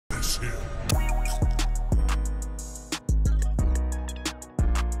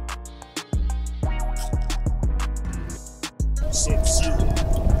What's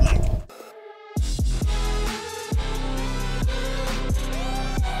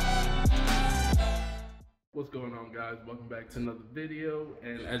going on, guys? Welcome back to another video,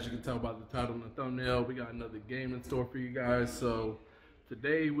 and as you can tell by the title and the thumbnail, we got another game in store for you guys. So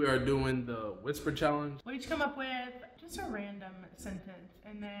today we are doing the whisper challenge. We each come up with just a random sentence,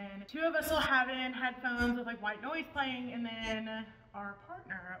 and then two of us will have in headphones with like white noise playing, and then our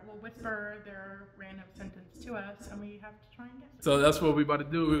partner will whisper their random sentence to us, and we have to try and guess it. So that's what we about to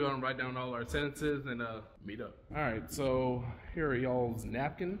do. We're gonna write down all our sentences and meet up. All right, so here are y'all's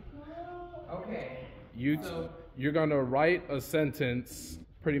napkin. Okay. You're gonna write a sentence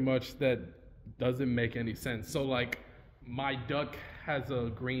pretty much that doesn't make any sense. So like, my duck has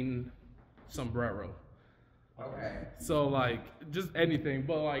a green sombrero. Okay. So like, just anything,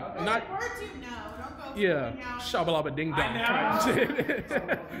 but like not. Words you know, don't go. Yeah, shabalaba ding dong kind of shit.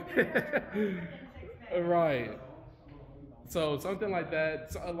 Right. So something like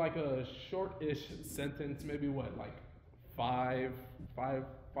that, so like a short-ish sentence, maybe what, like five,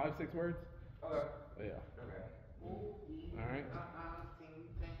 6 words? Okay. Yeah. Okay. All right.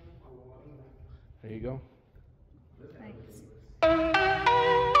 There you go. Thanks.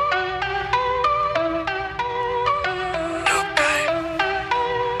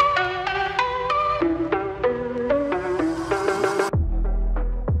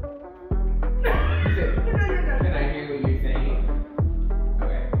 Can I hear what you're saying?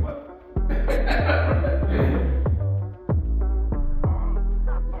 Okay. What?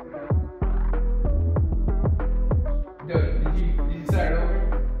 Did you start over?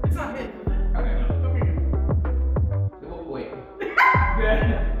 It's not his, is it? Okay. Okay. Wait.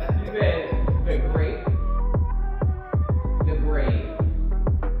 You said the grape, the grave,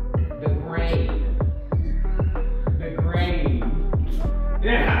 the grain, the grain.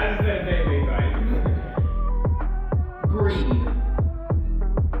 Yeah, I just said the same thing twice. Greed,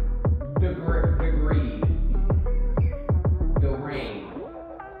 the greed, the rain.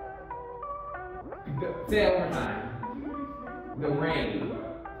 Say it one more time. The rain.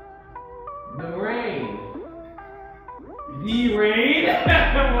 The rain. The rain?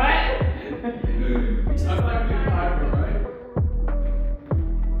 What? I'm like the timer, right?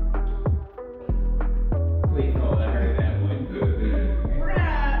 Please hold, I heard that one. We're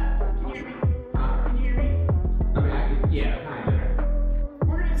gonna, can you hear me? Can you hear me? I mean, yeah, kind of.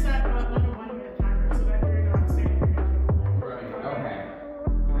 We're gonna set like a 1-minute timer so that you're not standing here. Right, okay.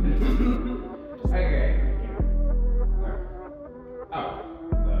 Okay. Oh.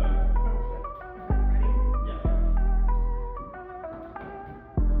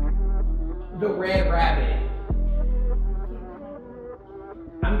 The red rabbit.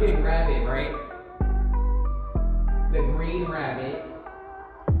 I'm getting rabbit, right? The green rabbit.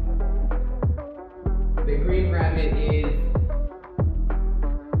 The green rabbit is.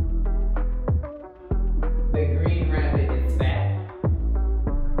 The green rabbit is fat.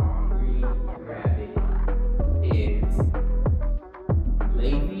 Green rabbit is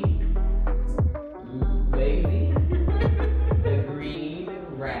lazy. Lazy. The green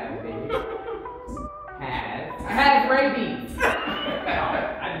rabbit has rabies. Oh,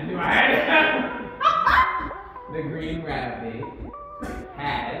 I didn't do my head. The green rabbit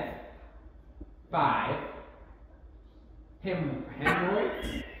has 5 hemorrhoids.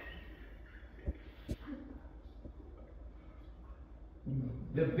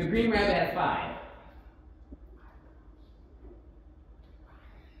 The green rabbit has 5.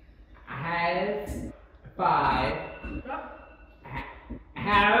 Has 5.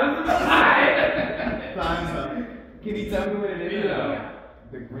 Has 5. Time's up. Can you tell me what it is? Yeah.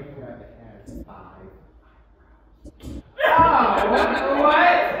 The green rabbit has 5. Oh,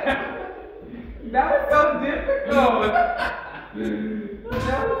 what? That was so difficult.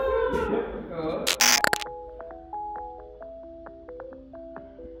 That was so difficult.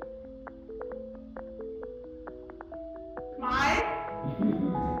 Mine?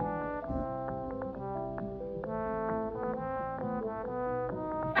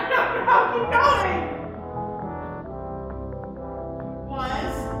 Keep going!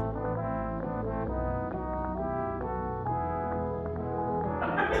 Was.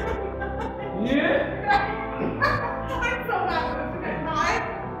 Yeah. I'm so bad at this. Okay, 5.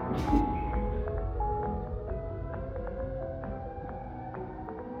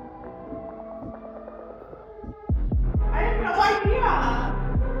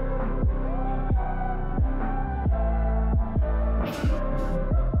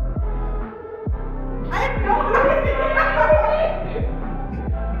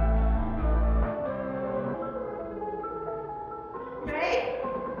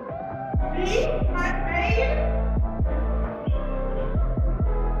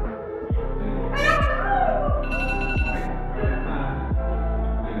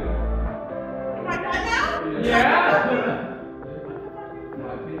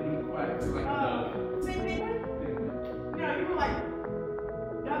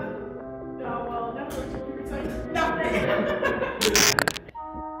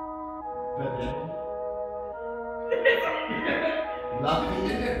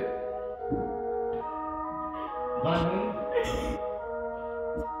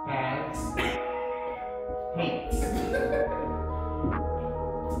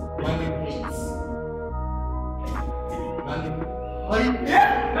 Wait. London. Yeah!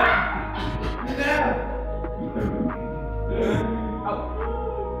 Oh.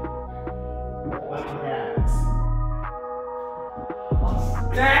 London Cats.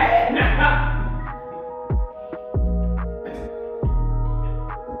 Dang!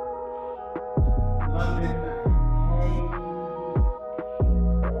 London.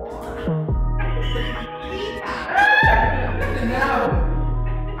 No!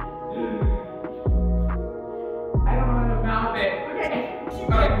 I don't know how to mouth it. Okay.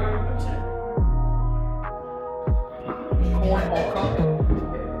 Alright. Cornhole cup.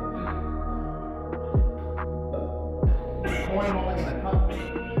 Cornhole in the cup.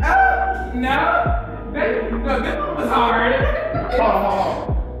 No! This one was hard. Hold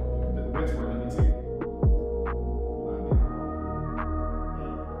on. Which one? Let me see.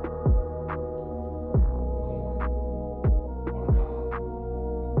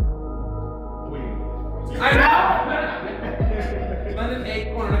 I know! London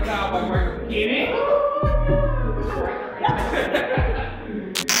egg corn on a cob by Mark Bikini.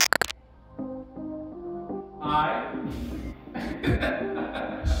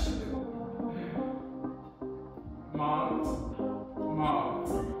 Moms.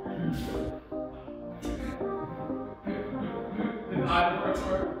 Is I the first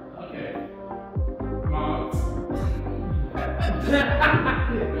word? Okay. Moms.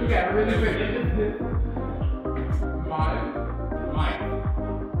 You got really good. Mike.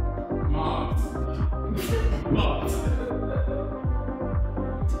 Moms.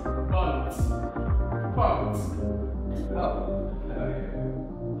 Bugs. Oh. Okay.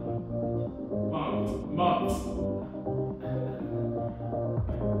 Moms.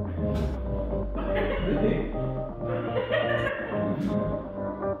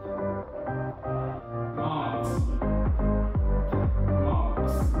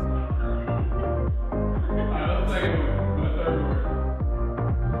 Alright, let's take it with the third word.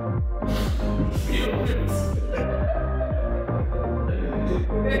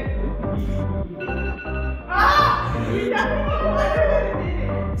 You definitely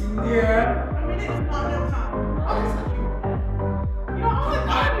Yeah. I mean, it's not enough time. You know, all the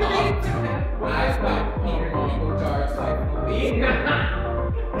time you need to When I stopped Peter Pickle Jars like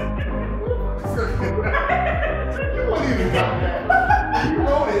You wouldn't even got that. You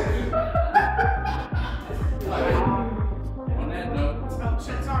wrote it.